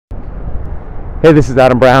Hey, this is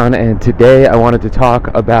Adam Brown, and today I wanted to talk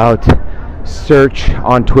about search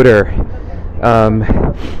on Twitter.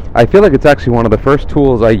 I feel like it's actually one of the first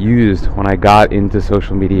tools I used when I got into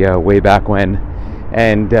social media way back when,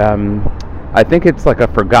 and I think it's like a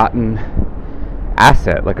forgotten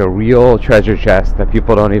asset, like a real treasure chest that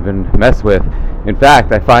people don't even mess with. In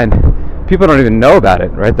fact, I find people don't even know about it,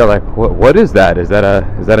 right? They're like, what is that? Is that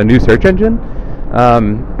a new search engine?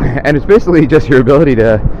 And it's basically just your ability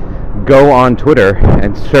to go on Twitter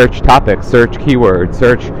and search topics, search keywords,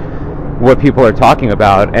 search what people are talking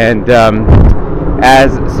about. And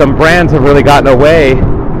as some brands have really gotten away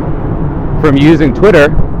from using Twitter,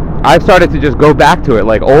 I've started to just go back to it,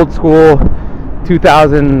 like old school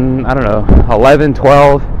 2011,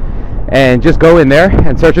 12, and just go in there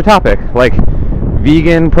and search a topic like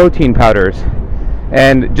vegan protein powders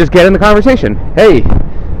and just get in the conversation. Hey,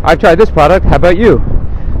 I've tried this product, how about you?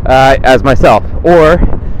 As myself, or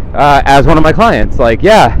as one of my clients, like,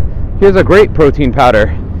 yeah, here's a great protein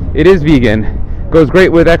powder, it is vegan, goes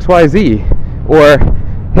great with XYZ. Or,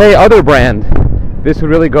 hey, other brand, this would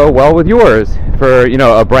really go well with yours, for, you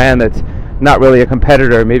know, a brand that's not really a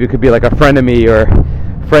competitor. Maybe it could be like a frenemy or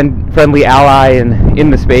friendly ally in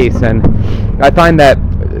the space. And I find that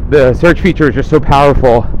the search feature is just so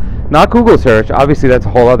powerful. Not Google search, obviously that's a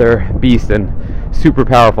whole other beast and super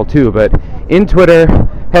powerful too, but in Twitter,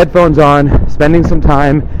 headphones on, spending some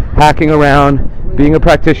time hacking around, being a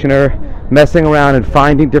practitioner, messing around and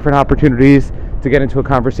finding different opportunities to get into a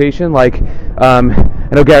conversation. Like, I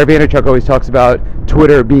know Gary Vaynerchuk always talks about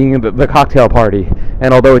Twitter being the cocktail party,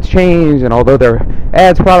 and although it's changed, and although their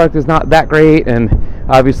ads product is not that great, and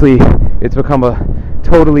obviously it's become a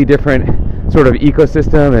totally different sort of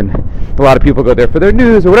ecosystem, and a lot of people go there for their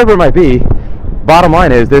news or whatever it might be, bottom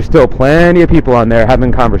line is there's still plenty of people on there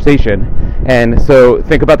having conversation. And so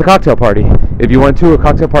think about the cocktail party. If you went to a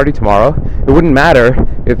cocktail party tomorrow, it wouldn't matter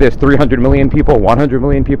if there's 300 million people, 100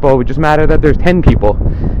 million people. It would just matter that there's 10 people.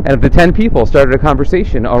 And if the 10 people started a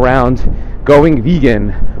conversation around going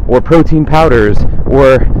vegan or protein powders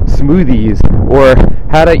or smoothies or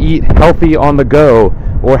how to eat healthy on the go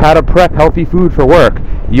or how to prep healthy food for work,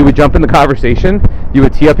 you would jump in the conversation, you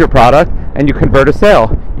would tee up your product, and you convert a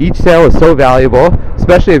sale. Each sale is so valuable,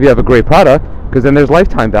 especially if you have a great product, because then there's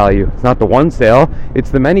lifetime value. It's not the one sale, it's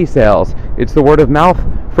the many sales. It's the word of mouth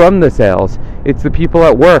from the sales. It's the people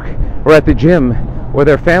at work or at the gym or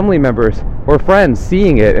their family members or friends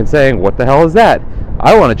seeing it and saying, what the hell is that?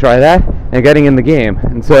 I want to try that, and getting in the game.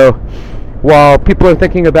 And so while people are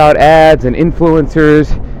thinking about ads and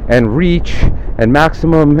influencers and reach and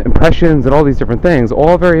maximum impressions and all these different things,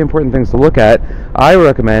 all very important things to look at, I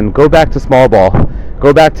recommend go back to small ball,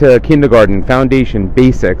 go back to kindergarten, foundation,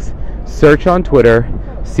 basics, search on Twitter,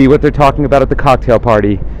 see what they're talking about at the cocktail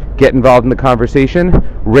party, get involved in the conversation,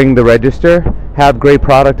 ring the register, have great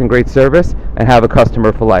product and great service, and have a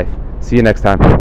customer for life. See you next time.